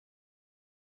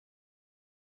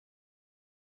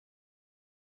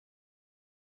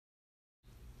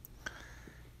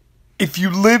If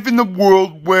you live in a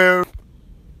world where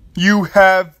you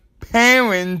have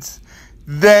parents,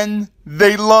 then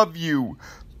they love you.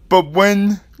 But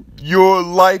when your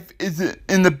life is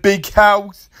in a big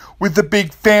house with a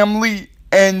big family,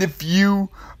 and if you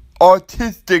are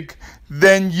autistic,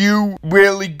 then you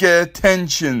rarely get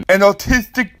attention. An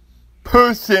autistic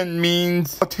person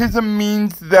autism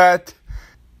means that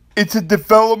it's a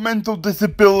developmental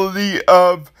disability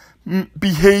of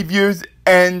behaviors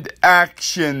and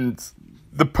actions.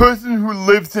 The person who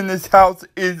lives in this house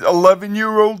is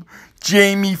 11-year-old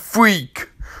Jamie Freak,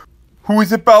 who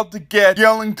is about to get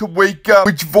yelling to wake up,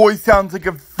 which voice sounds like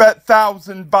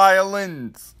 1,000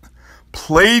 violins,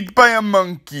 played by a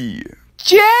monkey.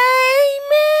 Jamie!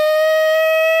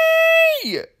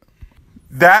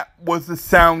 That was the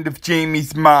sound of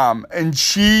Jamie's mom, and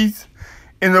she's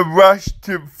in a rush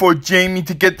for Jamie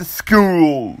to get to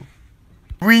school.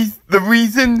 The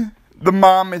reason the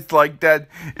mom is like that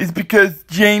is because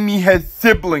Jamie has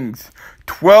siblings,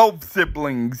 12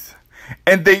 siblings,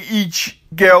 and they each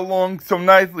get along so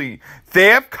nicely. They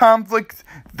have conflicts,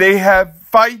 they have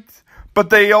fights,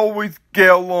 but they always get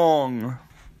along.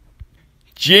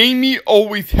 Jamie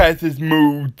always has his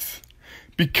moods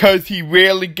because he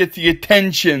rarely gets the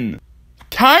attention.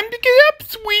 Time to get up,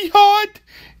 sweetheart.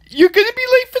 You're gonna be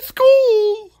late for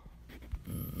school,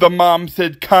 the mom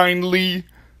said kindly.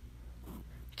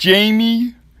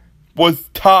 Jamie was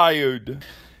tired.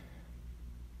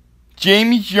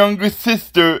 Jamie's younger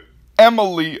sister,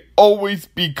 Emily, always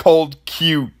be called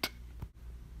cute.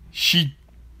 She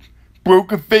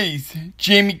broke a vase.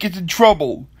 Jamie gets in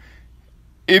trouble.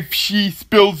 If she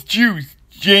spills juice,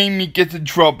 Jamie gets in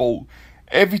trouble.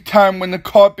 Every time when the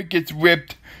carpet gets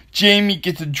ripped, Jamie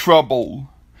gets in trouble.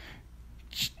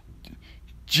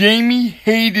 Jamie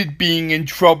hated being in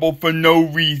trouble for no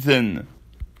reason.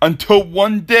 Until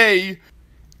one day,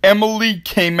 Emily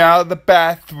came out of the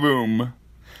bathroom,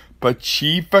 but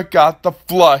she forgot to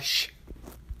flush.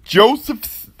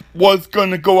 Joseph was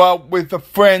gonna go out with a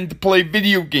friend to play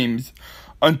video games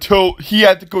until he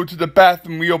had to go to the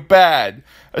bathroom real bad,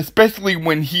 especially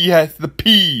when he has to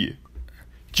pee.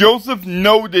 Joseph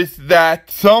noticed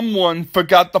that someone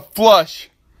forgot to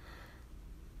flush.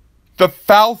 The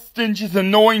foul stench is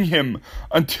annoying him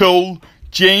until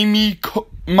Jamie's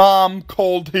mom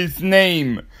called his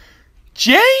name.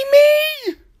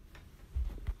 Jamie!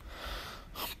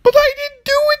 But I didn't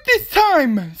do it this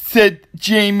time, said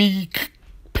Jamie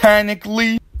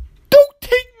panically. Don't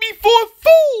take me for a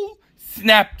fool,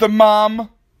 snapped the mom.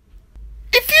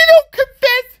 If you don't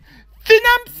confess, then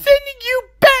I'm sending you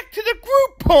back to the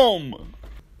group home.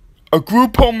 A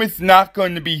group home is not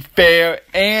going to be fair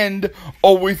and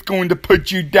always going to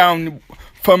put you down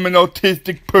from an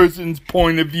autistic person's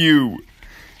point of view.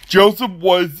 Joseph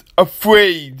was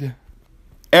afraid.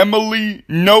 Emily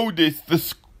noticed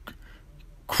the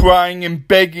crying and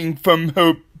begging from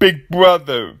her big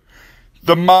brother,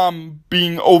 the mom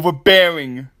being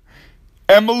overbearing.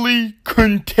 Emily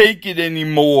couldn't take it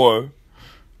anymore,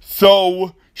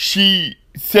 so she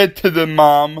said to the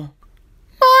mom,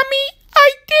 Mommy,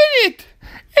 I did it,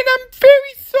 and I'm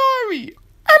very sorry.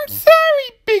 I'm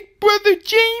sorry, big brother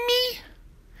Jamie.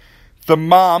 The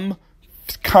mom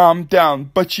calmed down,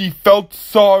 but she felt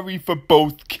sorry for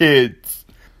both kids.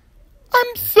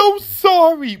 I'm so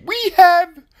sorry. We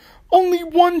have only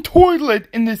one toilet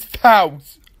in this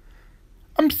house.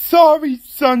 I'm sorry,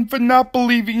 son, for not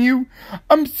believing you.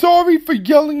 I'm sorry for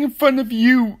yelling in front of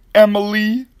you,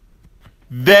 Emily.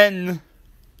 Then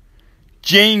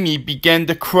Jamie began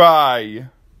to cry.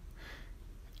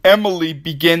 Emily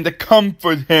began to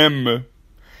comfort him.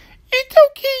 It's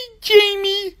okay,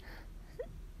 Jamie.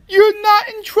 You're not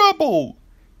in trouble.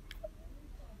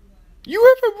 You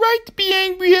have a right to be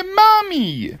angry at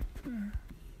Mommy.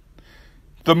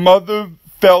 The mother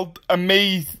felt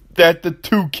amazed that the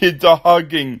two kids are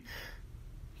hugging.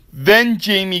 Then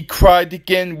Jamie cried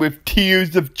again with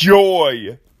tears of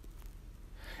joy.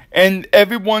 And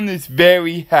everyone is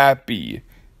very happy.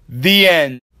 The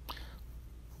end.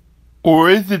 Or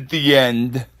is it the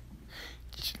end?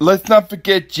 Let's not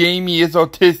forget Jamie is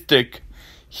autistic.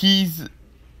 He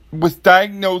was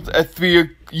diagnosed at 3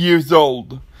 years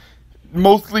old.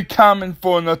 Mostly common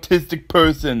for an autistic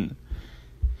person.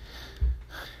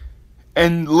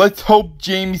 And let's hope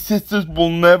Jamie's sisters will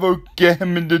never get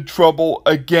him into trouble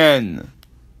again.